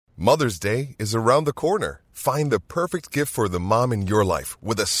Mother's Day is around the corner. Find the perfect gift for the mom in your life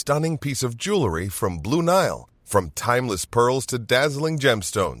with a stunning piece of jewelry from Blue Nile. From timeless pearls to dazzling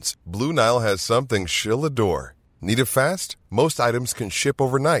gemstones, Blue Nile has something she'll adore. Need it fast? Most items can ship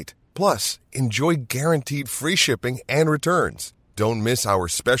overnight. Plus, enjoy guaranteed free shipping and returns. Don't miss our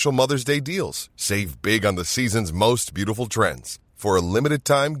special Mother's Day deals. Save big on the season's most beautiful trends. For a limited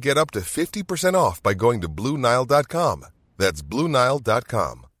time, get up to 50% off by going to BlueNile.com. That's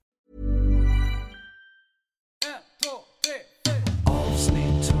BlueNile.com.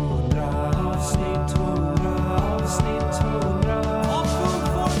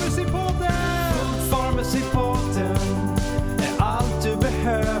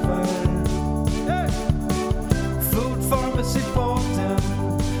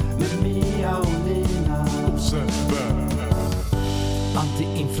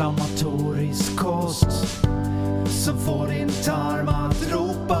 Antiinflammatorisk kost som får din tarm att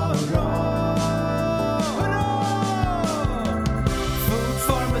ropa hurra, hurra! Food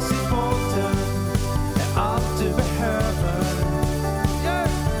Pharmacy-podden är allt du behöver. Yeah!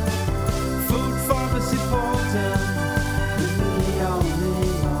 Food Pharmacy-podden med Mia och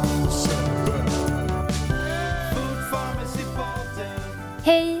Nina och Sebbe. Food Pharmacy-podden.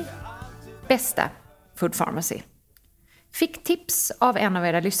 Hej, bästa Food Pharmacy. Fick tips av en av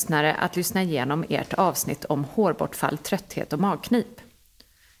era lyssnare att lyssna igenom ert avsnitt om hårbortfall, trötthet och magknip.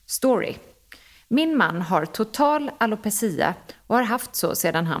 Story. Min man har total alopecia och har haft så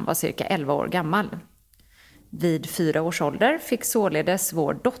sedan han var cirka 11 år gammal. Vid 4 års ålder fick således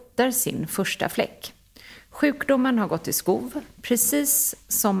vår dotter sin första fläck. Sjukdomen har gått i skov, precis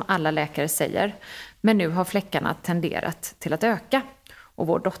som alla läkare säger, men nu har fläckarna tenderat till att öka och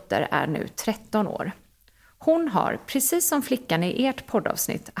vår dotter är nu 13 år. Hon har, precis som flickan i ert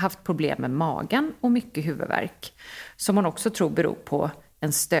poddavsnitt, haft problem med magen och mycket huvudvärk, som hon också tror beror på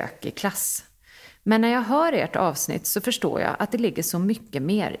en stökig klass. Men när jag hör ert avsnitt så förstår jag att det ligger så mycket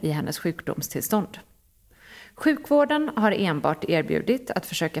mer i hennes sjukdomstillstånd. Sjukvården har enbart erbjudit att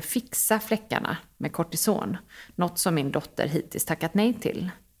försöka fixa fläckarna med kortison, något som min dotter hittills tackat nej till.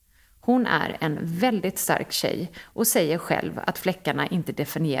 Hon är en väldigt stark tjej och säger själv att fläckarna inte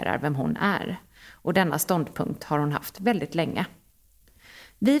definierar vem hon är. Och denna ståndpunkt har hon haft väldigt länge.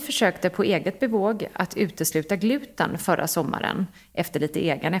 Vi försökte på eget bevåg att utesluta gluten förra sommaren efter lite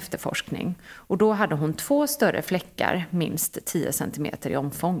egen efterforskning. Och då hade hon 2 större fläckar, minst 10 cm i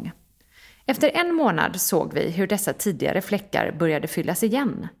omfång. Efter 1 månad såg vi hur dessa tidigare fläckar började fyllas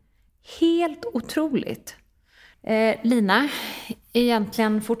igen. Helt otroligt! Lina,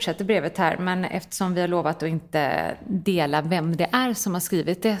 egentligen fortsätter brevet här, men eftersom vi har lovat att inte dela vem det är som har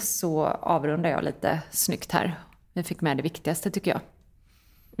skrivit det så avrundar jag lite snyggt här. Vi fick med det viktigaste tycker jag.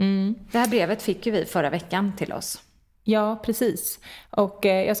 Det här brevet fick ju vi förra veckan till oss. Ja, precis. Och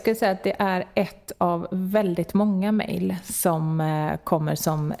jag skulle säga att det är ett av väldigt många mejl som kommer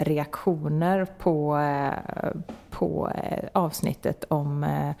som reaktioner på avsnittet om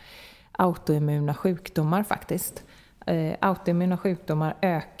autoimmuna sjukdomar faktiskt. Autoimmuna sjukdomar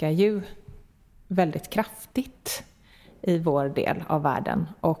ökar ju väldigt kraftigt i vår del av världen.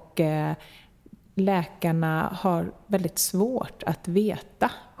 Och läkarna har väldigt svårt att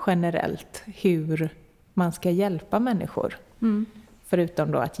veta generellt hur man ska hjälpa människor.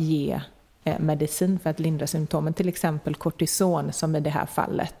 Förutom då att ge medicin för att lindra symptomen, till exempel kortison som i det här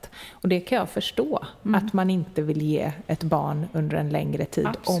fallet. Och det kan jag förstå, att man inte vill ge ett barn under en längre tid.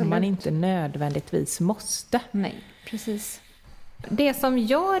 Absolut. Om man inte nödvändigtvis måste. Nej, precis. Det som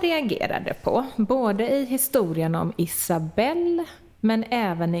jag reagerade på, både i historien om Isabelle men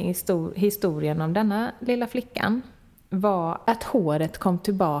även i historien om denna lilla flickan, var att håret kom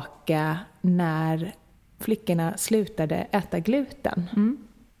tillbaka när flickorna slutade äta gluten.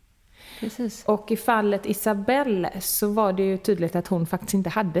 Precis. Och i fallet Isabelle så var det ju tydligt att hon faktiskt inte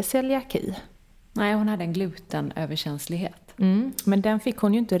hade celiaki. Nej, hon hade en glutenöverkänslighet. Men den fick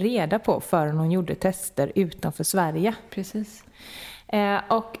hon ju inte reda på förrän hon gjorde tester utanför Sverige. Precis.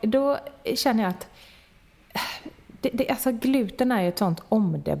 Och då känner jag att alltså gluten är ju ett sånt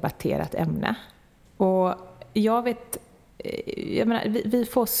omdebatterat ämne. Och jag menar, vi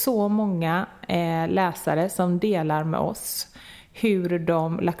får så många läsare som delar med oss hur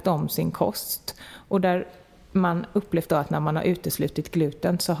de lagt om sin kost. Och där man upplevt då att när man har uteslutit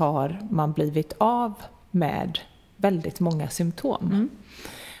gluten så har man blivit av med väldigt många symptom.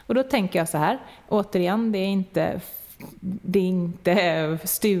 Och då tänker jag så här, återigen, det är inte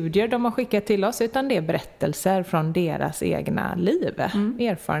studier de har skickat till oss, utan det är berättelser från deras egna liv,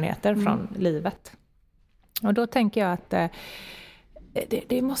 erfarenheter från livet. Och då tänker jag att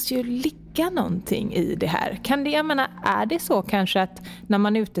det måste ju ligga någonting i det här. Är det så kanske att när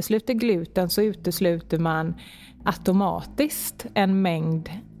man utesluter gluten så utesluter man automatiskt en mängd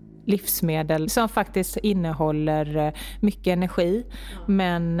livsmedel som faktiskt innehåller mycket energi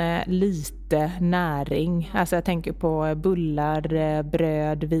men lite näring. Alltså jag tänker på bullar,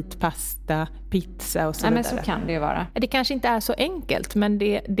 bröd, vit pasta, pizza och så vidare. Men så kan det ju vara. Det kanske inte är så enkelt, men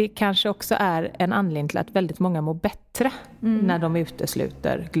det kanske också är en anledning till att väldigt många mår bättre när de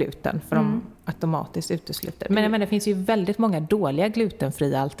utesluter gluten, för de automatiskt utesluter. Men det finns ju väldigt många dåliga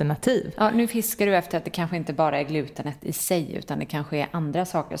glutenfria alternativ. Ja, nu fiskar du efter att det kanske inte bara är glutenet i sig, utan det kanske är andra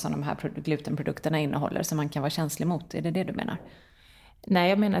saker som de här glutenprodukterna innehåller som man kan vara känslig mot. Är det det du menar? Nej,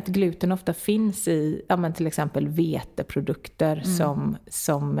 jag menar att gluten ofta finns i till exempel veteprodukter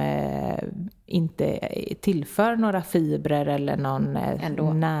som inte tillför några fibrer eller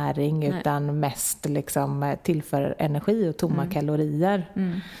någon näring utan mest liksom tillför energi och tomma kalorier.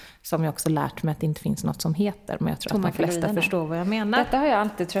 Som jag också lärt mig att det inte finns något som heter, men jag tror att de flesta förstår vad jag menar. Detta har jag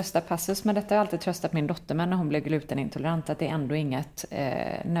alltid tröstat Passus, men detta har jag alltid tröstat min dotter med när hon blev glutenintolerant, att det är ändå inget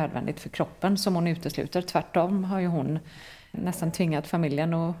nödvändigt för kroppen som hon utesluter. Tvärtom har ju hon nästan tvingat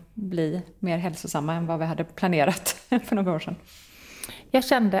familjen att bli mer hälsosamma än vad vi hade planerat för några år sedan. Jag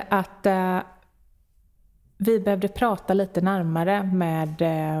kände att vi behövde prata lite närmare med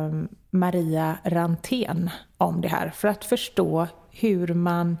Maria Rantén om det här för att förstå hur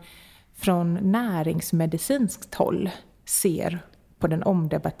man från näringsmedicinskt håll ser på den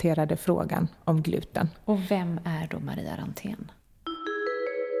omdebatterade frågan om gluten. Och vem är då Maria Rantén?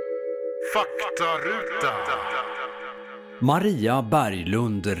 Faktaruta. Maria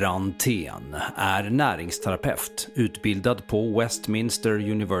Berglund Rantén är näringsterapeut utbildad på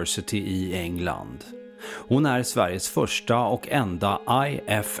Westminster University i England. Hon är Sveriges första och enda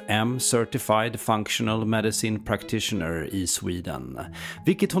IFM Certified Functional Medicine Practitioner i Sweden,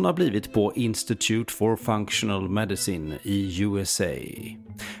 vilket hon har blivit på Institute for Functional Medicine i USA.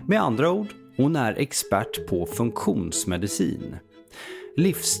 Med andra ord, hon är expert på funktionsmedicin.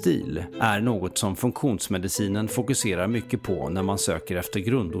 Livsstil är något som funktionsmedicinen fokuserar mycket på när man söker efter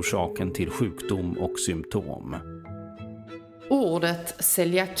grundorsaken till sjukdom och symptom. Ordet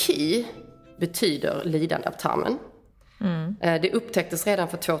celiaki betyder lidande av tarmen. Det upptäcktes redan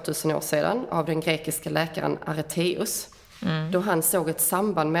för 2000 år sedan av den grekiska läkaren Areteus. Då han såg ett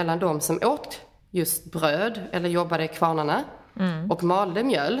samband mellan de som åt just bröd eller jobbade i kvarnarna och malde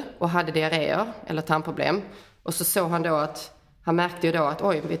mjöl och hade diarréer eller tarmproblem. Och så såg han då att han märkte ju då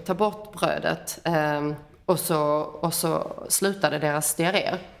att vi tar bort brödet och så slutade deras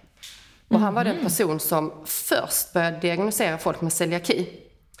diarréer. Och han var den person som först började diagnosera folk med celiaki.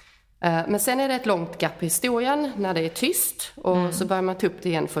 Men sen är det ett långt gap i historien när det är tyst och så börjar man ta upp det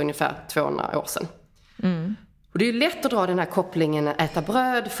igen för ungefär 200 år sedan. Och det är lätt att dra den här kopplingen, äta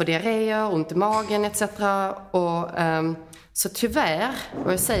bröd, få diarréer, ont i magen etc. Och så tyvärr,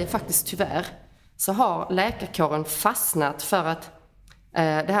 och jag säger faktiskt tyvärr, så har läkarkåren fastnat för att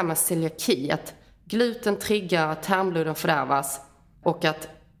det här med celiaki, att gluten triggar, tarmblodden fördärvas och att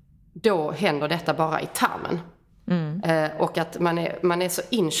då händer detta bara i tarmen. Och att man är så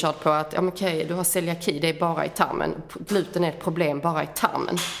inkörd på att okej, du har celiaki, det är bara i tarmen. Gluten är ett problem bara i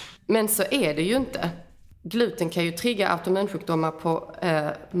tarmen. Men så är det ju inte. Gluten kan ju trigga autoimmunsjukdomar på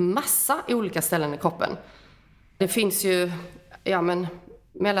massa olika ställen i kroppen. Det finns ju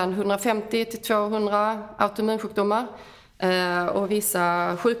mellan 150 till 200 autoimmunsjukdomar. Och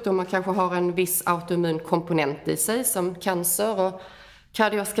vissa sjukdomar kanske har en viss autoimmun komponent i sig, som cancer och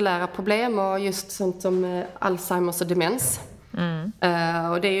kardiovaskulära problem och just sånt som Alzheimers och demens.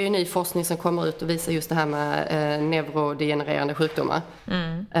 Och det är ju ny forskning som kommer ut och visar just det här med neurodegenererande sjukdomar.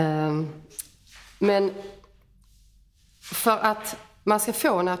 Men för att man ska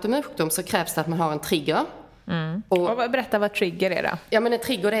få en autoimmunsjukdom så krävs det att man har en trigger. Och berätta vad trigger är då? Ja, men en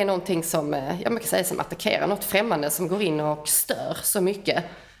trigger, det är någonting som man kan säga som attackerar, något främmande som går in och stör så mycket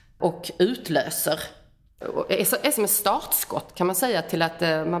och utlöser. Är som ett startskott kan man säga till att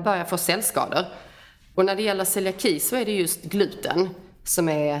man börjar få cellskador. Och när det gäller celiaki så är det just gluten som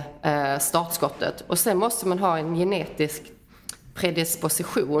är startskottet. Och sen måste man ha en genetisk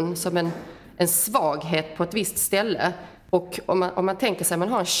predisposition som en svaghet på ett visst ställe. Och om man tänker sig att man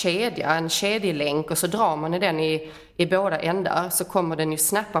har en kedjelänk och så drar man den i båda ändar, så kommer den ju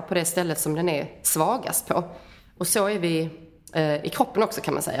snappa på det stället som den är svagast på. Och så är vi i kroppen också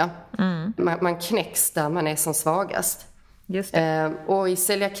kan man säga. Man knäcks där man är som svagast. Just det. Och i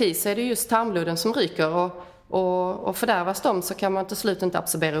celiaki så är det just tarmblodden som ryker och fördärvas dem så kan man till slut inte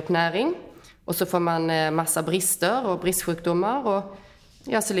absorbera upp näring. Och så får man massa brister och bristsjukdomar och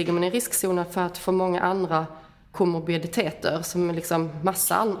så ligger man i riskzonen för att få många andra komorbiditeter som liksom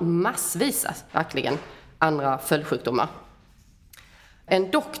massvis verkligen andra följdsjukdomar.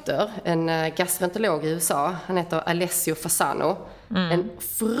 En doktor, en gastroenterolog i USA, han heter Alessio Fasano. En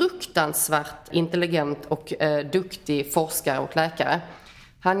fruktansvärt intelligent och duktig forskare och läkare.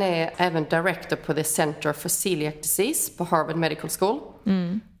 Han är även director på The Center for Celiac Disease på Harvard Medical School.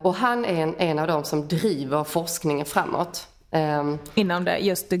 Och han är en av dem som driver forskningen framåt. Inom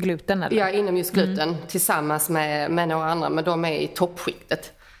just gluten? Eller? Ja, inom just gluten. Tillsammans med några andra, men de är i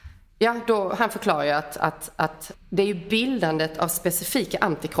toppskiktet. Ja, han förklarar ju att det är ju bildandet av specifika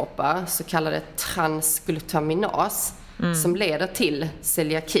antikroppar, så kallade transglutaminas, som leder till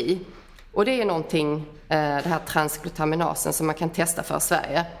celiaki. Och det är någonting, det här transglutaminasen, som man kan testa för i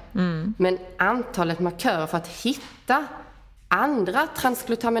Sverige. Men antalet markörer för att hitta andra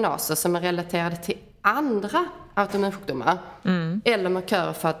transglutaminaser som är relaterade till andra autoimmunsjukdomar eller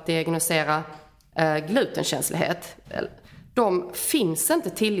markörer för att diagnosera glutenkänslighet, de finns inte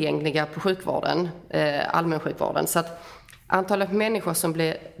tillgängliga på sjukvården, allmänsjukvården. Så att antalet människor som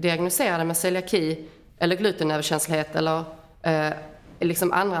blir diagnoserade med celiaki eller glutenöverkänslighet eller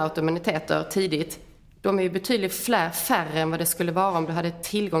liksom andra autoimmuniteter tidigt, de är ju betydligt färre än vad det skulle vara om du hade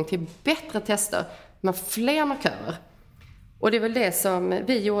tillgång till bättre tester med fler markörer. Och det är väl det som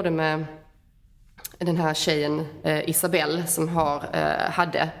vi gjorde med den här tjejen Isabelle som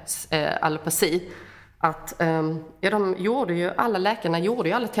hade alopeci. Att alla läkarna gjorde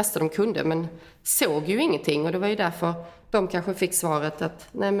ju alla tester de kunde, men såg ju ingenting. Och det var ju därför de kanske fick svaret att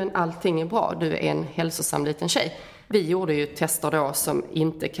nej, men allting är bra, du är en hälsosam liten tjej. Vi gjorde ju tester då som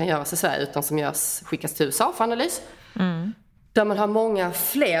inte kan göras i Sverige utan som skickas till USA för analys. Där man har många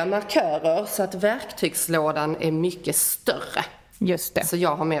fler markörer så att verktygslådan är mycket större. Just det. Så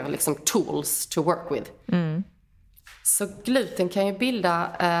jag har mer liksom tools to work with. Så gluten kan ju bilda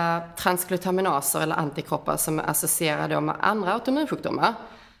transglutaminaser eller antikroppar som är associerade med andra autoimmunsjukdomar.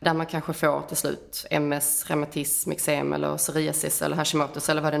 Där man kanske får till slut MS, reumatism, eksem eller psoriasis eller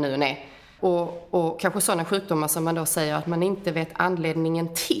Hashimoto's eller vad det nu är. Och kanske sådana sjukdomar som man då säger att man inte vet anledningen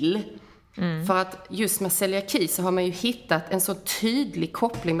till. För att just med celiaki så har man ju hittat en så tydlig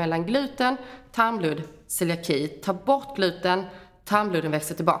koppling mellan gluten, tarmblod, celiaki. Ta bort gluten, tarmblodden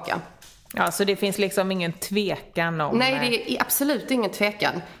växer tillbaka. Ja, så det finns liksom ingen tvekan om... Nej, det är absolut ingen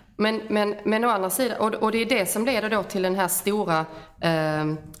tvekan. Men å andra sidan, och det är det som leder då till den här stora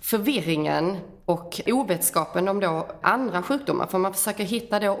förvirringen och ovetskapen om då andra sjukdomar. För man försöker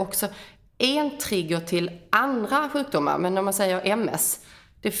hitta då också en trigger till andra sjukdomar. Men när man säger MS,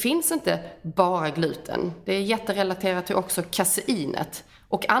 det finns inte bara gluten. Det är jätterelaterat till också kaseinet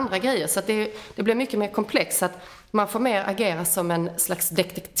och andra grejer. Så att det blir mycket mer komplext. Att man får mer agera som en slags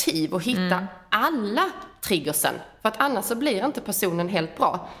detektiv och hitta alla triggersen. För att annars så blir inte personen helt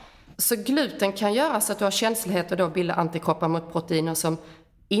bra. Så gluten kan göra så att du har känslighet och då bilda antikroppar mot proteiner som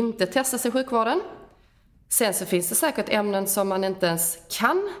inte testas i sjukvården. Sen så finns det säkert ämnen som man inte ens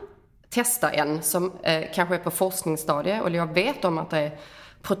kan testa än, som kanske är på forskningsstadiet. Och jag vet om att det är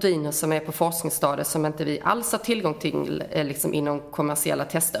proteiner som är på forskningsstadiet som inte vi alls har tillgång till liksom inom kommersiella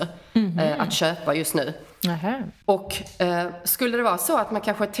tester att köpa just nu. Och skulle det vara så att man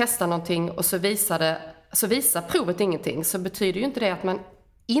kanske testar någonting och så visar provet ingenting, så betyder ju inte det att man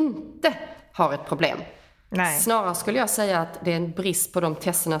inte har ett problem. Nej. Snarare skulle jag säga att det är en brist på de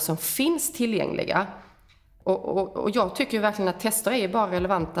testerna som finns tillgängliga. Och jag tycker ju verkligen att tester är bara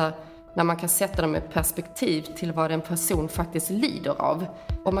relevanta när man kan sätta dem i perspektiv till vad en person faktiskt lider av.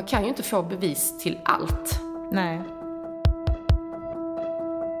 Och man kan ju inte få bevis till allt. Nej.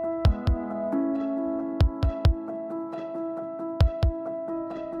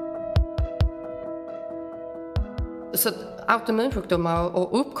 Så autoimmunsjukdomar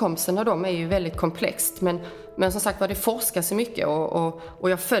och uppkomsten av dem är ju väldigt komplext. Men som sagt var, det forskas så mycket och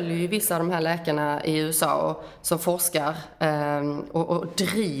jag följer ju vissa av de här läkarna i USA som forskar och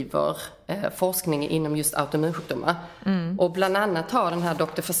driver forskning inom just autoimmunsjukdomar. Och bland annat har den här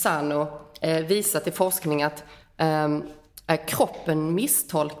Dr. Fasano visat i forskning att kroppen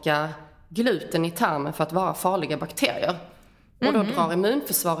misstolkar gluten i tarmen för att vara farliga bakterier. Och då drar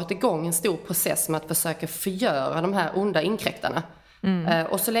immunförsvaret igång en stor process med att försöka förgöra de här onda inkräktarna.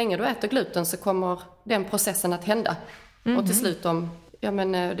 Och så länge du äter gluten så kommer den processen att hända. Och till slut om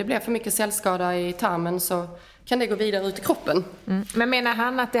det blir för mycket cellskada i tarmen så kan det gå vidare ut i kroppen. Men menar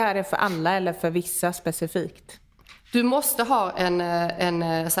han att det här är för alla eller för vissa specifikt? Du måste ha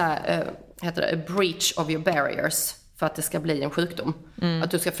en så här, heter det, a breach of your barriers för att det ska bli en sjukdom.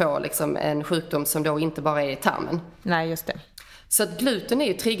 Att du ska få liksom en sjukdom som då inte bara är i tarmen. Nej, just det. Så att gluten är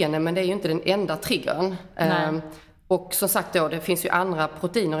ju triggande, men det är ju inte den enda triggern. Och som sagt då, det finns ju andra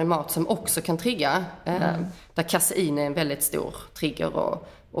proteiner i mat som också kan trigga. Där kasein är en väldigt stor trigger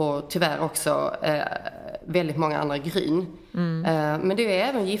och tyvärr också väldigt många andra gryn. Men det är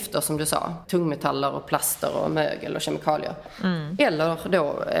även gifter som du sa. Tungmetaller och plaster och mögel och kemikalier. Eller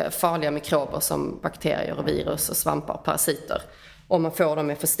då farliga mikrober som bakterier och virus och svampar och parasiter. Om man får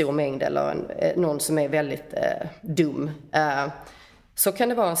dem i för stor mängd eller någon som är väldigt dum. Så kan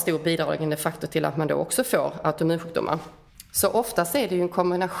det vara en stor bidragande faktor till att man då också får autoimmunsjukdomar. Så oftast är det ju en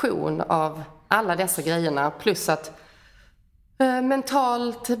kombination av alla dessa grejerna plus att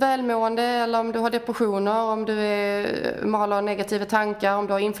mentalt välmående eller om du har depressioner, om du malar negativa tankar, om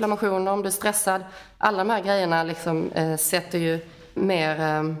du har inflammationer, om du är stressad. Alla de här grejerna liksom, sätter ju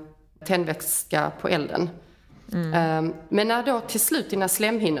mer tändvätska på elden. Men när då till slut dina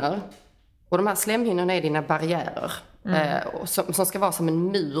slemhinnor, och de här slemhinnorna är dina barriärer som ska vara som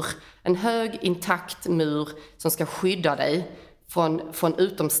en mur, en hög intakt mur som ska skydda dig från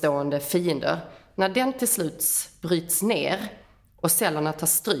utomstående fiender. När den till slut bryts ner och cellerna tar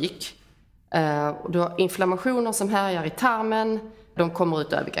stryk, och du har inflammationer som härjar i tarmen, de kommer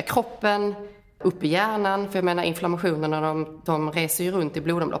ut över kroppen, upp i hjärnan, för jag menar inflammationerna de reser ju runt i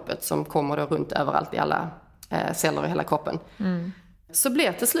blodomloppet som kommer då runt överallt i alla celler i hela kroppen. Så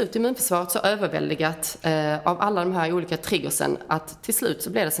blir till slut immunförsvaret så överväldigat av alla de här olika triggersen att till slut så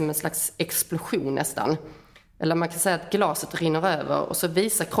blir det som en slags explosion nästan. Eller man kan säga att glaset rinner över och så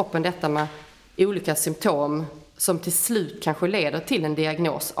visar kroppen detta med olika symptom som till slut kanske leder till en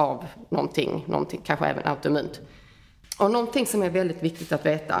diagnos av någonting kanske även autoimmunt. Och någonting som är väldigt viktigt att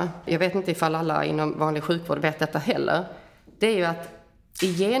veta, jag vet inte ifall alla inom vanlig sjukvård vet detta heller, det är ju att i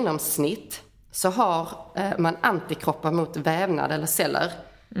genomsnitt så har man antikroppar mot vävnad eller celler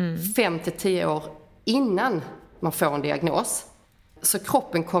 5-10 år innan man får en diagnos. Så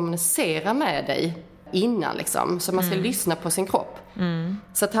kroppen kommunicerar med dig innan liksom, så man ska lyssna på sin kropp.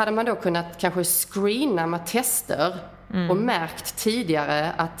 Så att hade man då kunnat kanske screena med tester och märkt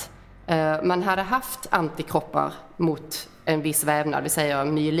tidigare att man hade haft antikroppar mot en viss vävnad, vi säger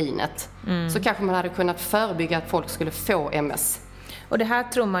myelinet, så kanske man hade kunnat förebygga att folk skulle få MS. Och det här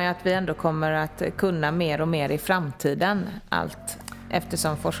tror man ju att vi ändå kommer att kunna mer och mer i framtiden, allt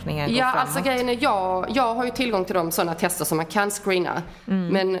eftersom forskningen går framåt. Ja, alltså grejen är, jag har ju tillgång till de sådana tester som man kan screena.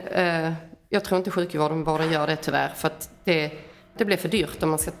 Men jag tror inte sjukvården bara gör det tyvärr, för att det blir för dyrt om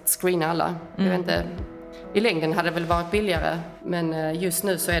man ska screena alla. Jag vet inte, i längden hade det väl varit billigare, men just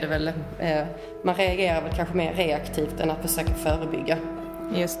nu så är det väl, man reagerar väl kanske mer reaktivt än att försöka förebygga.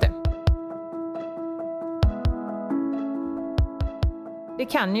 Just det. Det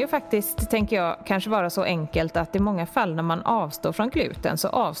kan ju faktiskt, tänker jag, kanske vara så enkelt att i många fall när man avstår från gluten så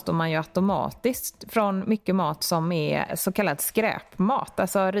avstår man ju automatiskt från mycket mat som är så kallad skräpmat.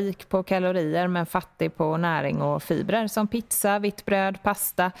 Alltså rik på kalorier men fattig på näring och fibrer som pizza, vitt bröd,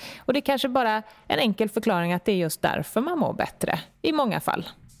 pasta. Och det är kanske bara en enkel förklaring att det är just därför man mår bättre i många fall.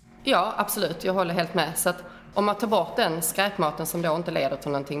 Ja, absolut. Jag håller helt med. Så att om man tar bort den skräpmaten som då inte leder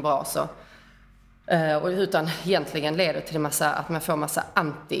till någonting bra så... utan egentligen leder till att man får massa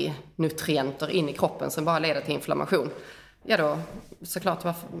antinutrienter in i kroppen som bara leder till inflammation. Ja då, såklart,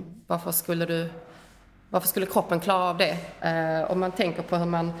 varför skulle kroppen klara av det? Om man tänker på hur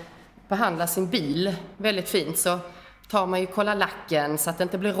man behandlar sin bil väldigt fint så tar man ju kolla lacken så att det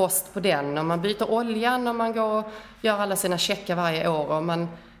inte blir rost på den. Och man byter oljan och man går och gör alla sina checkar varje år. Och man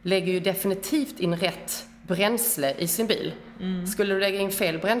lägger ju definitivt in rätt bränsle i sin bil. Skulle du lägga in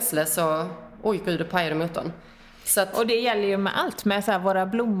fel bränsle så... Oj gud, det pajade motorn. Så att... Och det gäller ju med allt, med så här, våra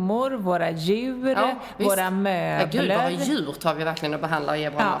blommor, våra djur, våra möbler. Ja, gud, våra djur tar vi verkligen och behandlar och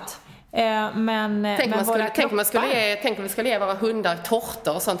ger bra mat. Tänk om vi skulle ge våra hundar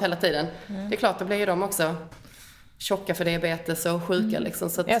tårtor och sånt hela tiden. Det är klart, då blir ju de också tjocka för diabetes och sjuka. Liksom,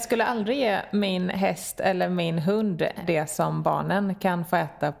 så att... Jag skulle aldrig ge min häst eller min hund det som barnen kan få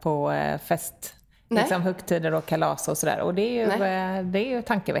äta på fest. Liksom högtider och kalas och sådär. Och det är ju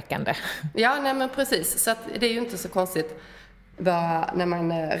tankeväckande. Ja, nej men precis. Så att det är ju inte så konstigt bara när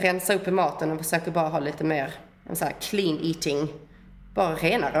man rensar upp i maten och försöker bara ha lite mer så här clean eating. Bara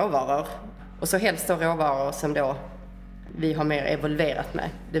rena råvaror. Och så helst då råvaror som då vi har mer evolverat med.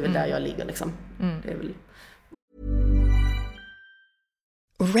 Det är väl där jag ligger liksom. Det är väl...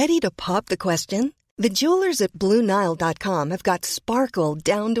 Ready to pop the question? The jewelers at BlueNile.com have got sparkle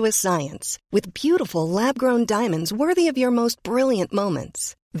down to a science with beautiful lab-grown diamonds worthy of your most brilliant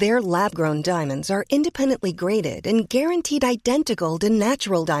moments. Their lab-grown diamonds are independently graded and guaranteed identical to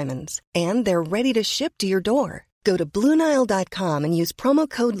natural diamonds, and they're ready to ship to your door. Go to BlueNile.com and use promo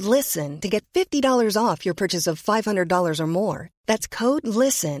code LISTEN to get $50 off your purchase of $500 or more. That's code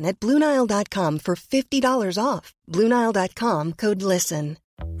LISTEN at BlueNile.com for $50 off. BlueNile.com, code LISTEN.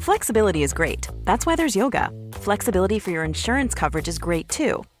 Flexibility is great. That's why there's yoga. Flexibility for your insurance coverage is great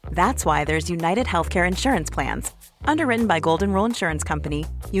too. That's why there's United Healthcare Insurance Plans. Underwritten by Golden Rule Insurance Company,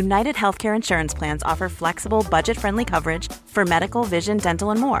 United Healthcare Insurance Plans offer flexible, budget-friendly coverage for medical, vision, dental,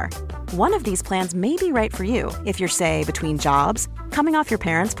 and more. One of these plans may be right for you if you're, say, between jobs, coming off your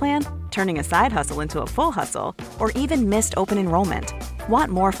parents' plan, turning a side hustle into a full hustle, or even missed open enrollment. Want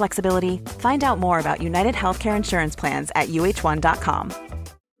more flexibility? Find out more about United Healthcare Insurance Plans at uh1.com.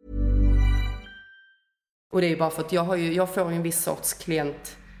 Och det är ju bara för att jag får ju en viss sorts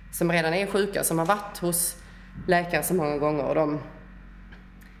klient som redan är sjuka, som har varit hos läkare så många gånger, och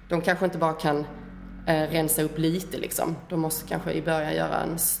de kanske inte bara kan rensa upp lite liksom. De måste kanske i början göra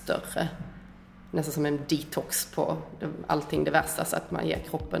en större, nästan som en detox på allting det värsta, så att man ger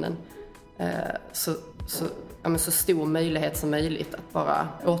kroppen en så stor möjlighet som möjligt att bara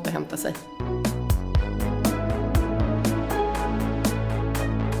återhämta sig.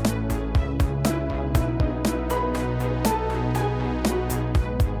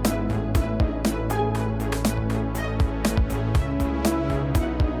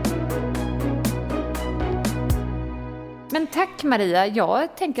 Men tack Maria.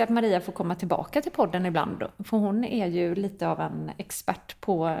 Jag tänker att Maria får komma tillbaka till podden ibland. För hon är ju lite av en expert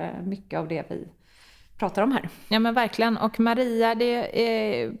på mycket av det vi pratar om här. Ja men verkligen. Och Maria,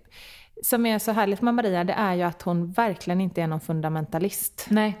 det som är så härligt med Maria, det är ju att hon verkligen inte är någon fundamentalist.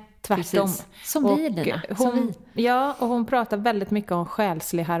 Nej, tvärtom. Precis. Som vi, Lina. Ja, och hon pratar väldigt mycket om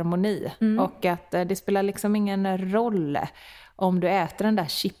själslig harmoni. Och att det spelar liksom ingen roll om du äter den där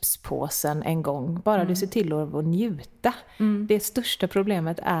chipspåsen en gång, bara du ser till att njuta. Det största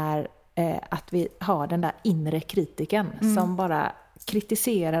problemet är att vi har den där inre kritiken som bara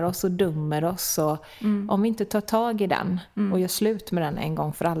kritiserar oss och dömer oss. Och om vi inte tar tag i den och gör slut med den en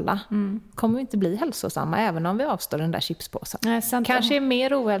gång för alla, kommer vi inte bli hälsosamma även om vi avstår den där chipspåsen. Nej, kanske är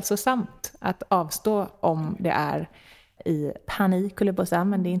mer ohälsosamt att avstå om det är i panik,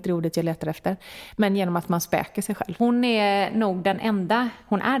 men det är inte ordet jag letar efter. Men genom att man späker sig själv. Hon är nog den enda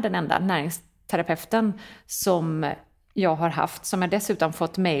näringsterapeuten som jag har haft, som jag dessutom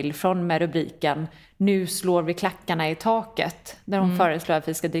fått mejl från med rubriken "Nu slår vi klackarna i taket", där hon föreslår att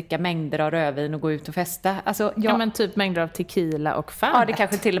vi ska dricka mängder av rödvin och gå ut och festa. Alltså, ja men typ mängder av tequila och Fernet. Ja, det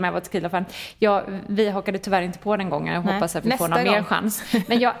kanske till och med var tequila och Fernet. Vi hakade tyvärr inte på den gången. Jag hoppas att vi får någon mer chans.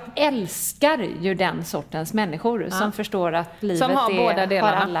 Men jag älskar ju den sortens människor som förstår att livet som har båda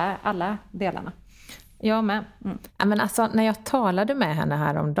delarna. Har alla delarna. Jag med. Ja, men alltså, när jag talade med henne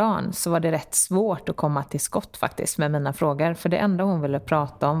här om dagen så var det rätt svårt att komma till skott faktiskt med mina frågor. För det enda hon ville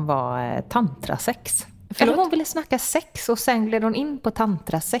prata om var tantrasex. Eller hon ville snacka sex och sen gled hon in på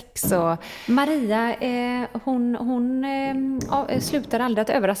tantrasex. Och Maria, hon slutar aldrig att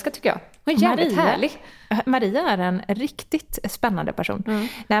överraska tycker jag. Hon är jävligt härlig. Maria är en riktigt spännande person.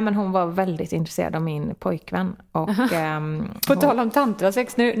 Nej, men hon var väldigt intresserad av min pojkvän. Och, på tal om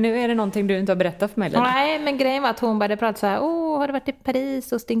tantrasex, nu är det någonting du inte har berättat för mig, Lina. Nej, men grejen var att hon började prata så här: har du varit i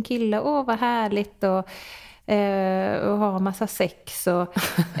Paris hos din kille? Vad härligt. Och ha massa sex och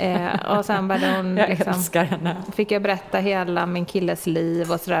sen började hon fick jag berätta hela min killes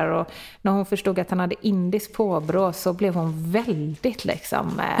liv och sådär, och när hon förstod att han hade indiskt påbrå så blev hon väldigt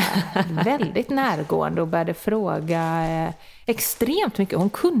väldigt närgående och började fråga extremt mycket. Hon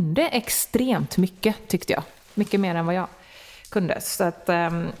kunde extremt mycket, tyckte jag, mycket mer än vad jag kunde, så att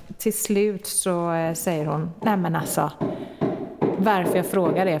till slut så säger hon: nej men alltså, varför jag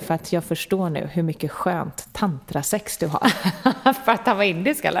frågar är för att jag förstår nu hur mycket skönt tantrasex du har. För att han var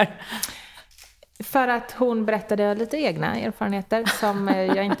indisk, eller? För att hon berättade lite egna erfarenheter som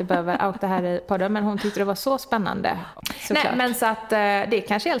jag inte behöver outa här i podden, men hon tyckte det var så spännande. Nej, men så att det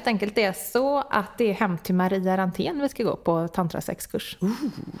kanske helt enkelt är så att det är hem till Maria Rantén vi ska gå på tantrasexkurs.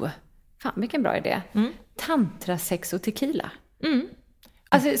 Fan, vilken bra idé. Tantrasex och tequila.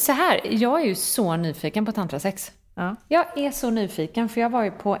 Alltså så här, jag är ju så nyfiken på tantrasex. Ja. Jag är så nyfiken, för jag var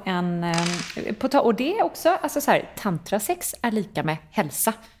ju på och det är också, alltså så här, tantrasex är lika med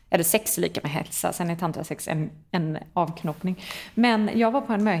hälsa. Eller sex är lika med hälsa, sen är tantrasex en avknoppning. Men jag var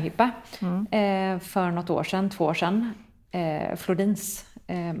på en möhippa för 2 år sedan. Flodins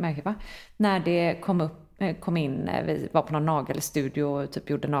möhippa. När det kom in, vi var på någon nagelstudio och typ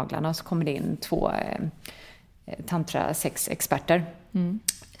gjorde naglarna, och så kom det in 2 tantrasex-experter.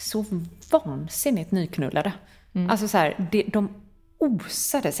 Så vansinnigt nyknullade. Alltså så här, de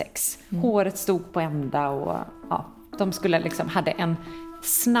osade sex. Håret stod på ända och de skulle liksom hade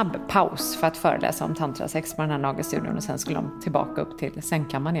snabb paus för att föreläsa om tantrasex på den här nagelstudion och sen skulle de tillbaka upp till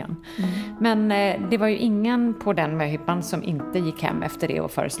sängkammaren igen. Men det var ju ingen på den möhippan som inte gick hem efter det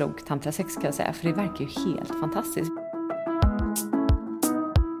och föreslog tantrasex, kan jag säga, för det verkar ju helt fantastiskt.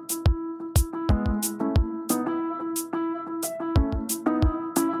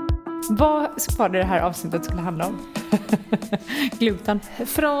 Vad var det här avsnittet skulle handla om? Gluten.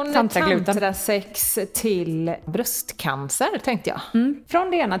 Från tantrasex till bröstcancer, tänkte jag.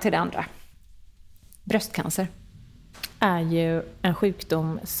 Från det ena till det andra. Bröstcancer är ju en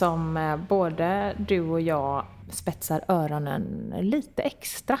sjukdom som både du och jag spetsar öronen lite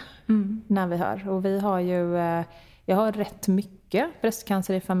extra när vi hör. Och vi har ju, jag har rätt mycket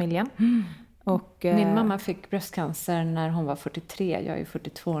bröstcancer i familjen. Och, min mamma fick bröstcancer när hon var 43. Jag är ju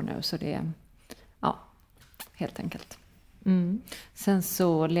 42 nu, så det är helt enkelt. Sen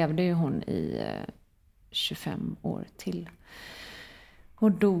så levde ju hon i 25 år till.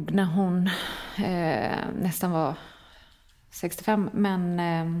 Och dog när hon nästan var 65. Men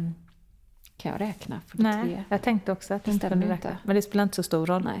kan jag räkna? 43? Nej, jag tänkte också att det inte kunde räkna. Men det spelar inte så stor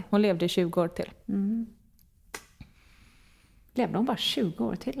roll. Nej. Hon levde i 20 år till. Levde hon bara 20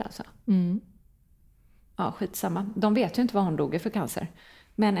 år till alltså? Ja, skitsamma. De vet ju inte vad hon dog i för cancer.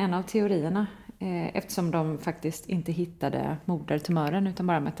 Men en av teorierna, eftersom de faktiskt inte hittade modertumören utan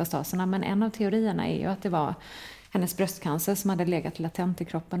bara metastaserna, men en av teorierna är ju att det var hennes bröstcancer som hade legat latent i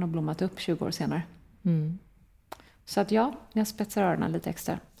kroppen och blommat upp 20 år senare. Så att ja, jag spetsar öronen lite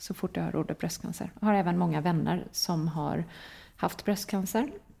extra så fort jag hör ordet bröstcancer. Jag har även många vänner som har haft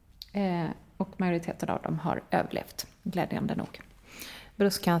bröstcancer och majoriteten av dem har överlevt, glädjande nog.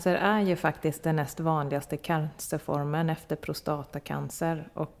 Bröstcancer är ju faktiskt den näst vanligaste cancerformen efter prostatacancer,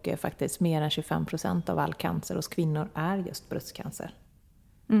 och faktiskt mer än 25% av all cancer hos kvinnor är just bröstcancer.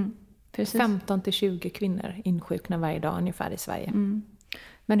 Precis. 15-20 kvinnor insjuknar varje dag ungefär i Sverige.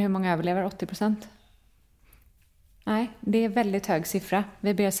 Men hur många överlever? 80%? Nej, det är väldigt hög siffra.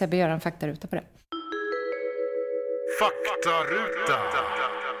 Vi ber Sebbe göra en faktaruta på det. Faktaruta.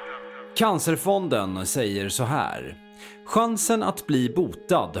 Cancerfonden säger så här: chansen att bli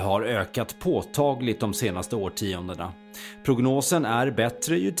botad har ökat påtagligt de senaste årtiondena. Prognosen är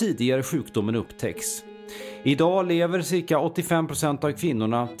bättre ju tidigare sjukdomen upptäcks. Idag lever cirka 85% av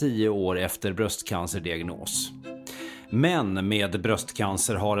kvinnorna 10 år efter bröstcancerdiagnos. Män med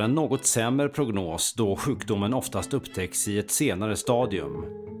bröstcancer har en något sämre prognos då sjukdomen oftast upptäcks i ett senare stadium.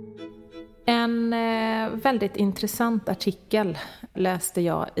 En väldigt intressant artikel läste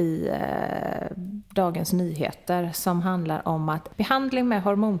jag i Dagens Nyheter som handlar om att behandling med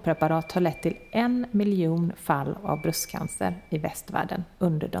hormonpreparat har lett till 1 miljon fall av bröstcancer i västvärlden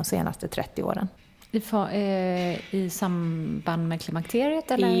under de senaste 30 åren. I samband med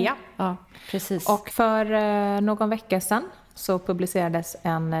klimakteriet eller? Ja, precis. Och för någon vecka sedan så publicerades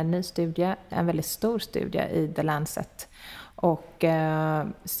en ny studie, en väldigt stor studie i The Lancet. Och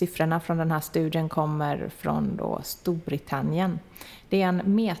siffrorna från den här studien kommer från då Storbritannien. Det är en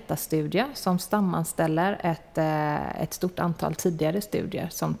metastudie som sammanställer ett stort antal tidigare studier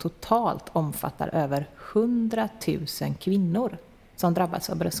som totalt omfattar över 100 000 kvinnor som drabbats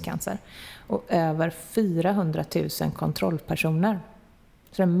av bröstcancer och över 400 000 kontrollpersoner.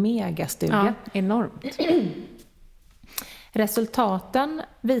 Så det är en megastudie. Ja, enormt. Resultaten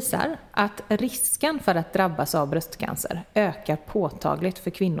visar att risken för att drabbas av bröstcancer ökar påtagligt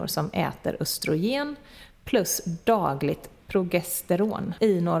för kvinnor som äter östrogen plus dagligt progesteron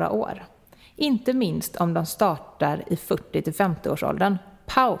i några år. Inte minst om de startar i 40-50-årsåldern.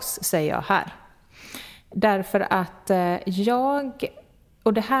 Paus säger jag här. Därför att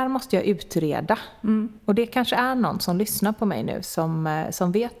och det här måste jag utreda. Och det kanske är någon som lyssnar på mig nu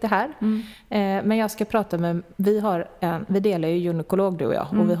som vet det här. Men jag ska prata med, vi delar ju gynekolog du och jag.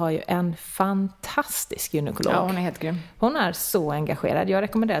 Och vi har ju en fantastisk gynekolog. Ja, hon är helt grym. Hon är så engagerad. Jag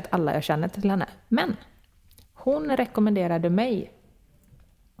rekommenderar att alla jag känner till henne. Men hon rekommenderade mig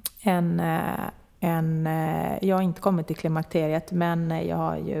jag har inte kommit till klimakteriet, men jag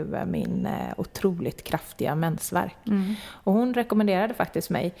har ju min otroligt kraftiga mensvärk. Och hon rekommenderade faktiskt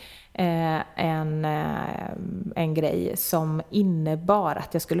mig en grej som innebar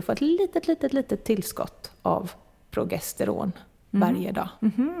att jag skulle få ett litet tillskott av progesteron varje dag.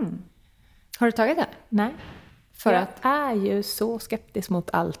 Har du tagit det? Nej. För jag att är ju så skeptisk mot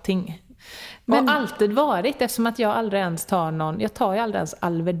allting. Men alltid varit, eftersom att jag aldrig ens jag tar ju aldrig ens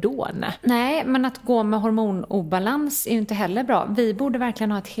Alvedon. Nej, men att gå med hormonobalans är ju inte heller bra. Vi borde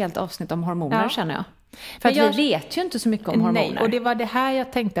verkligen ha ett helt avsnitt om hormoner, känner jag. För att vi vet ju inte så mycket om hormoner. Nej, och det var det här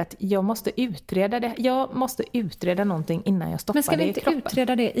jag tänkte att jag måste utreda det. Jag måste utreda någonting innan jag stoppar det i kroppen. Men ska vi inte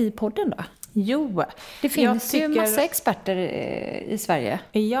utreda det i podden då? Jo, Det finns ju massa experter i Sverige.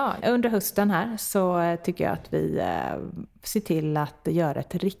 Ja, under hösten här så tycker jag att vi ser till att göra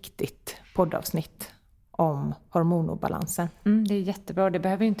ett riktigt poddavsnitt om hormonobalanser. Det är jättebra. Det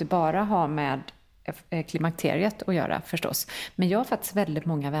behöver ju inte bara ha med klimakteriet att göra förstås. Men jag har faktiskt väldigt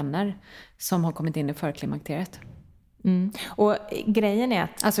många vänner som har kommit in i förklimakteriet. Och grejen är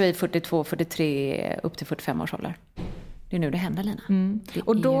att... Alltså i 42, 43, upp till 45 års ålder. Det är nu det händer, Lina.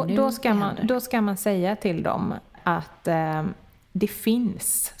 Och då ska man säga till dem att det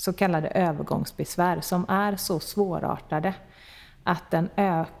finns så kallade övergångsbesvär som är så svårartade att den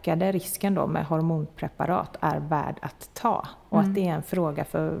ökade risken då med hormonpreparat är värd att ta. Och att det är en fråga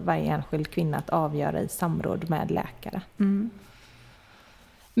för varje enskild kvinna att avgöra i samråd med läkare.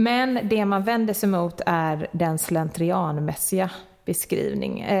 Men det man vänder sig mot är den slentrianmässiga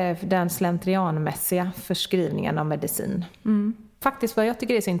förskrivningen av medicin. Faktiskt vad jag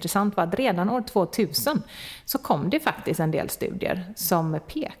tycker är så intressant var att redan år 2000 så kom det faktiskt en del studier som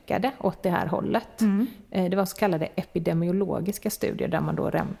pekade åt det här hållet. Det var så kallade epidemiologiska studier där man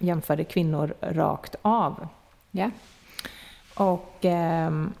då jämförde kvinnor rakt av. Ja. Och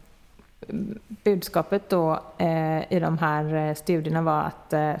budskapet då i de här studierna var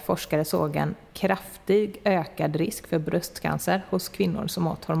att forskare såg en kraftig ökad risk för bröstcancer hos kvinnor som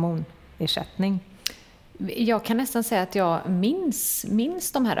åt hormonersättning. Jag kan nästan säga att jag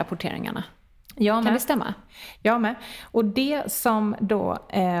minns de här rapporteringarna. Kan det stämma? Jag med. Och det som då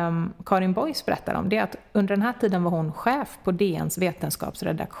Karin Boys berättar om det är att under den här tiden var hon chef på DNs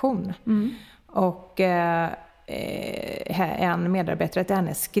vetenskapsredaktion. Och en medarbetare till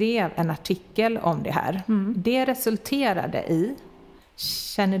henne skrev en artikel om det här. Det resulterade i,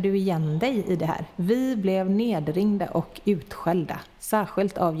 känner du igen dig i det här? Vi blev nedringda och utskällda,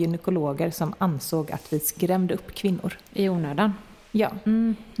 särskilt av gynekologer som ansåg att vi skrämde upp kvinnor. I onödan. Ja,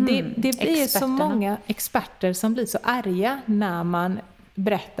 det blir så många experter som blir så arga när man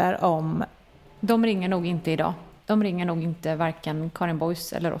berättar om... De ringer nog inte idag. De ringer nog inte varken Karin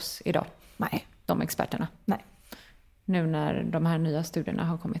Boys eller oss idag. Nej. De experterna. Nej. Nu när de här nya studierna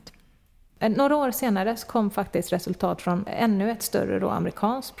har kommit. Några år senare så kom faktiskt resultat från ännu ett större då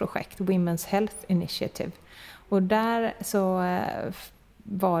amerikanskt projekt, Women's Health Initiative. Och där så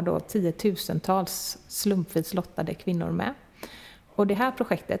var då 10,000-tals slumpvis lottade kvinnor med. Och det här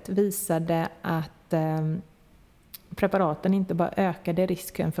projektet visade att preparaten inte bara ökade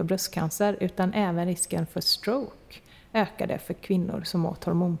risken för bröstcancer utan även risken för stroke ökade för kvinnor som åt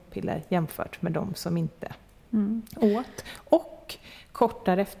hormonpiller jämfört med de som inte åt. Och kort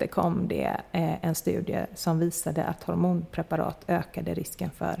därefter kom det en studie som visade att hormonpreparat ökade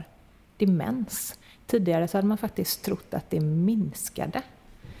risken för demens. Tidigare så hade man faktiskt trott att det minskade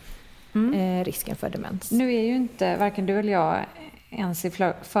risken för demens. Nu är ju inte varken du eller jag ens i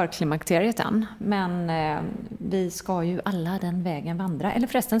förklimakteriet än, men vi ska ju alla den vägen vandra. Eller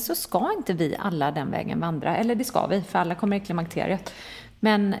förresten så ska inte vi alla den vägen vandra. Eller det ska vi, för alla kommer i klimakteriet.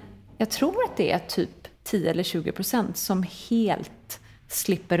 Men jag tror att det är typ 10 eller 20% som helt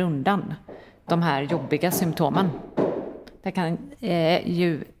slipper undan de här jobbiga symptomen. Där kan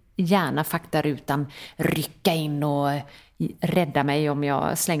ju gärna faktarutan rycka in och rädda mig om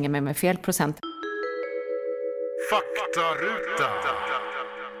jag slänger mig med fel procent. Faktaruta.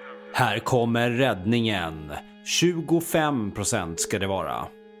 Här kommer räddningen. 25% ska det vara.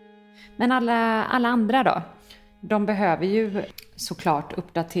 Men alla andra då? De behöver ju såklart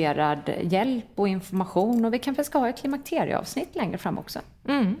uppdaterad hjälp och information. Och vi kanske ska ha ett klimakterieavsnitt längre fram också.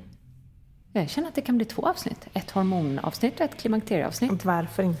 Jag känner att det kan bli 2 avsnitt. Ett hormonavsnitt och ett klimakterieavsnitt.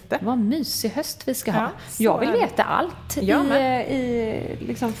 Varför inte? Vad mysig höst vi ska ha. Ja, jag vill veta allt i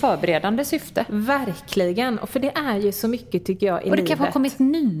liksom förberedande syfte. Verkligen. Och för det är ju så mycket tycker jag i livet. Och det kan ha kommit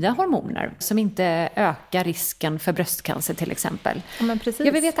nya hormoner som inte ökar risken för bröstcancer till exempel. Ja, men precis.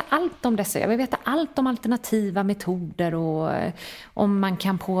 Jag vill veta allt om dessa. Jag vill veta allt om alternativa metoder och om man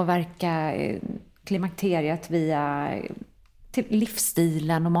kan påverka klimakteriet via till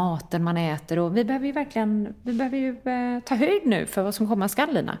livsstilen och maten man äter. Och vi behöver ju ta höjd nu för vad som komma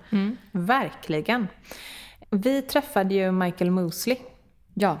skall, Lina. Verkligen. Vi träffade ju Michael Mosley.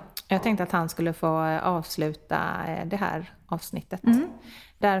 Ja. Jag tänkte att han skulle få avsluta det här avsnittet.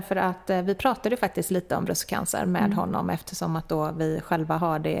 Därför att vi pratade faktiskt lite om bröstcancer med honom eftersom att då vi själva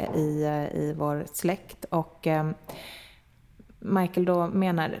har det i vår släkt. Och Michael då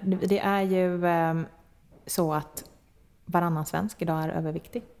menar, det är ju så att varannan svensk idag är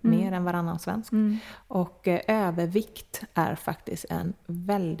överviktig. Mer än varannan svensk. Och övervikt är faktiskt en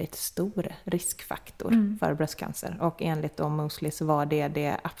väldigt stor riskfaktor för bröstcancer. Och enligt Mosley så var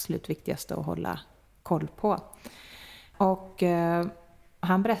det absolut viktigaste att hålla koll på. Och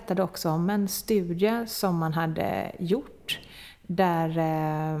Han berättade också om en studie som man hade gjort där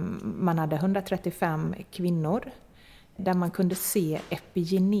man hade 135 kvinnor där man kunde se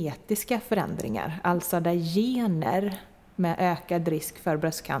epigenetiska förändringar, alltså där gener med ökad risk för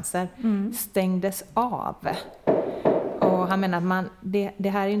bröstcancer stängdes av. Och han menar att det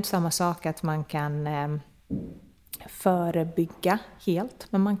här är ju inte samma sak att man kan förebygga helt,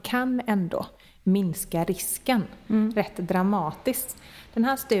 men man kan ändå minska risken rätt dramatiskt. Den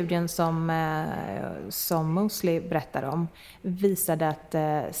här studien som Mosley berättar om visade att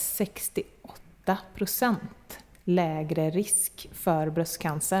 68% lägre risk för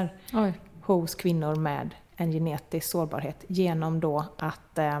bröstcancer hos kvinnor med en genetisk sårbarhet genom då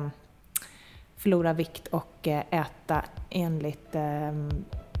att förlora vikt och äta enligt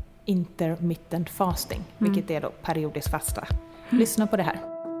intermittent fasting, vilket är då periodisk fasta. Lyssna på det här.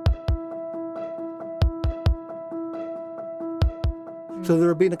 So there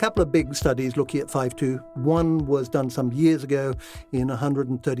have been a couple of big studies looking at 5-2. One was done some years ago in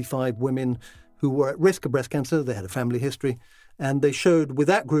 135 women who were at risk of breast cancer. They had a family history. And they showed with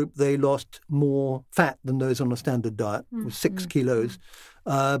that group they lost more fat than those on a standard diet, with 6 kilos.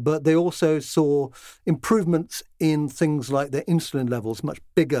 But they also saw improvements in things like their insulin levels, much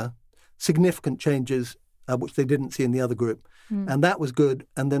bigger, significant changes, which they didn't see in the other group. And that was good.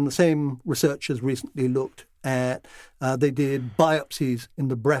 And then the same researchers recently looked at, they did biopsies in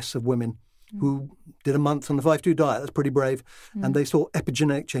the breasts of women who did a month on the 5-2 diet. That's pretty brave. And they saw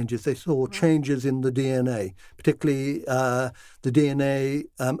epigenetic changes. They saw changes in the DNA, particularly the DNA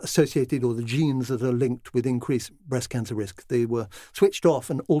associated, or the genes that are linked with increased breast cancer risk. They were switched off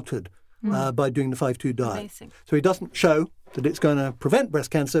and altered by doing the 5-2 diet. Amazing. So it doesn't show that it's going to prevent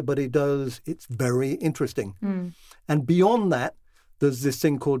breast cancer, but it does. It's very interesting. And beyond that, there's this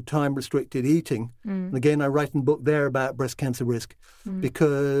thing called time-restricted eating. And again, I write in a book there about breast cancer risk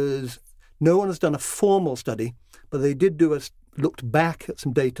because no one has done a formal study, but they did looked back at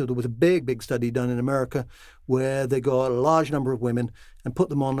some data. There was a big study done in America where they got a large number of women and put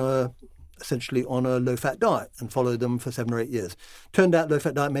them essentially on a low-fat diet and followed them for 7 or 8 years. Turned out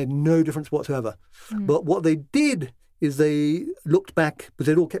low-fat diet made no difference whatsoever. But what they did is they looked back, because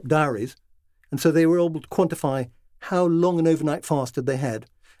they'd all kept diaries, and so they were able to quantify how long an overnight fast they had.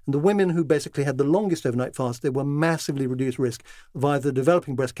 And the women who basically had the longest overnight fast, they were massively reduced risk of either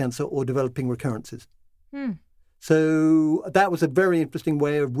developing breast cancer or developing recurrences. So that was a very interesting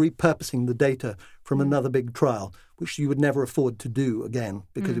way of repurposing the data from another big trial, which you would never afford to do again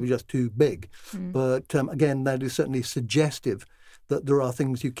because it was just too big. But again, that is certainly suggestive that there are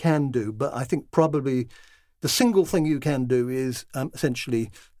things you can do. But I think probably the single thing you can do is essentially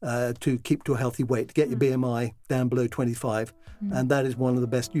to keep to a healthy weight, to get your BMI down below 25. And that is one of the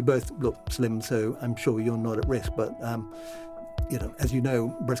best. You both look slim, so I'm sure you're not at risk. But, as you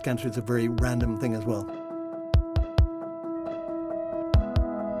know, breast cancer is a very random thing as well.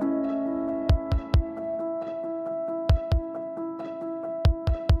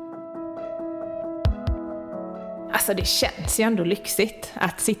 Alltså det känns ju ändå lyxigt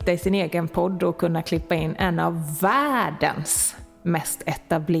att sitta i sin egen podd och kunna klippa in en av världens mest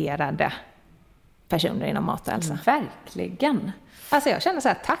etablerade personer inom mat och hälsa. Verkligen. Alltså jag känner så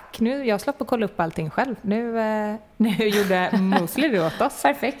här, tack, nu jag slapp att kolla upp allting själv. Nu gjorde Mosley det åt oss.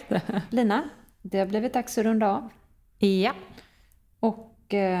 Perfekt. Lina, det har blivit dags att runda av. Ja.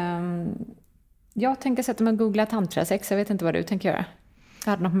 Och jag tänker sätta mig och googla tantrasex. Jag vet inte vad du tänker göra.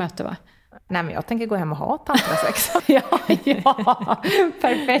 Jag hade något möte, va? Nej, men jag tänker gå hem och ha tantrasex. ja,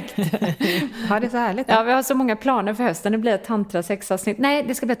 perfekt. Ja, det är så härligt. Ja, vi har så många planer för hösten. Det blir ett tantrasex-avsnitt. Nej,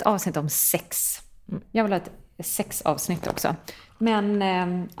 det ska bli ett avsnitt om sex. Jag vill ha ett sexavsnitt också. Men,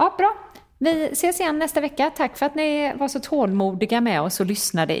 ja, bra. Vi ses igen nästa vecka. Tack för att ni var så tålmodiga med oss och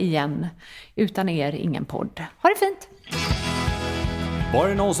lyssnade igen. Utan er, ingen podd. Ha det fint! Var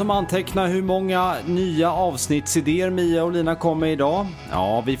det någon som antecknar hur många nya avsnittsidéer Mia och Lina kommer idag?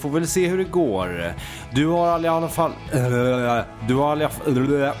 Ja, vi får väl se hur det går. Du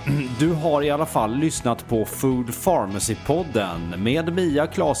har i alla fall lyssnat på Food Pharmacy-podden med Mia,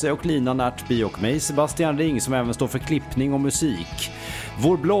 Klase och Lina Närtby och mig, Sebastian Ring, som även står för klippning och musik.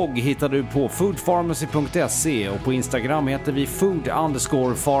 Vår blogg hittar du på foodpharmacy.se och på Instagram heter vi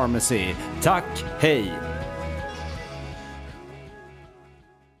food_pharmacy. Tack, hej!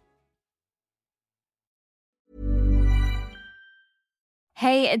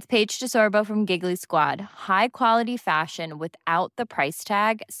 Hey, it's Paige DeSorbo from Giggly Squad. High quality fashion without the price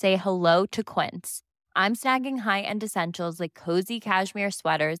tag. Say hello to Quince. I'm snagging high-end essentials like cozy cashmere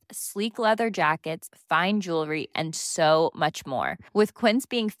sweaters, sleek leather jackets, fine jewelry, and so much more. With Quince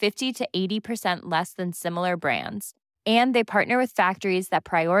being 50 to 80% less than similar brands. And they partner with factories that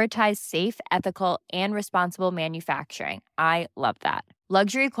prioritize safe, ethical, and responsible manufacturing. I love that.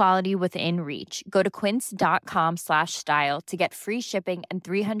 Luxury quality within reach. Go to quince.com/style to get free shipping and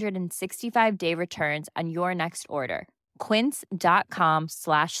 365-day returns on your next order.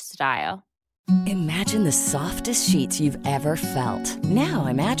 Quince.com/style. Imagine the softest sheets you've ever felt. Now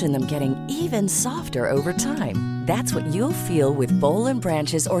imagine them getting even softer over time. That's what you'll feel with Boll &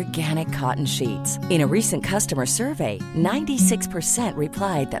 Branch's organic cotton sheets. In a recent customer survey, 96%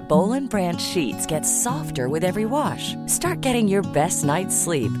 replied that Boll & Branch sheets get softer with every wash. Start getting your best night's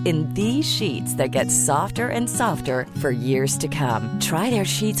sleep in these sheets that get softer and softer for years to come. Try their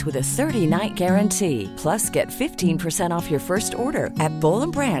sheets with a 30-night guarantee. Plus, get 15% off your first order at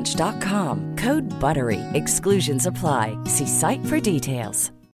bollandbranch.com. Code BUTTERY. Exclusions apply. See site for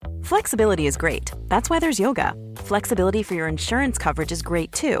details. Flexibility is great. That's why there's yoga. Flexibility for your insurance coverage is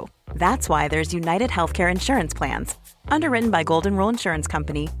great too. That's why there's United Healthcare Insurance Plans. Underwritten by Golden Rule Insurance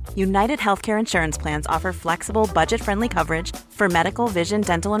Company, United Healthcare Insurance Plans offer flexible, budget-friendly coverage for medical, vision,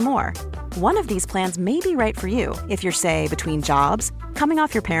 dental, and more. One of these plans may be right for you if you're, say, between jobs, coming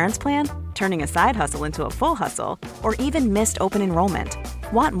off your parents' plan, turning a side hustle into a full hustle, or even missed open enrollment.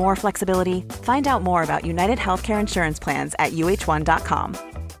 Want more flexibility? Find out more about United Healthcare Insurance Plans at uh1.com.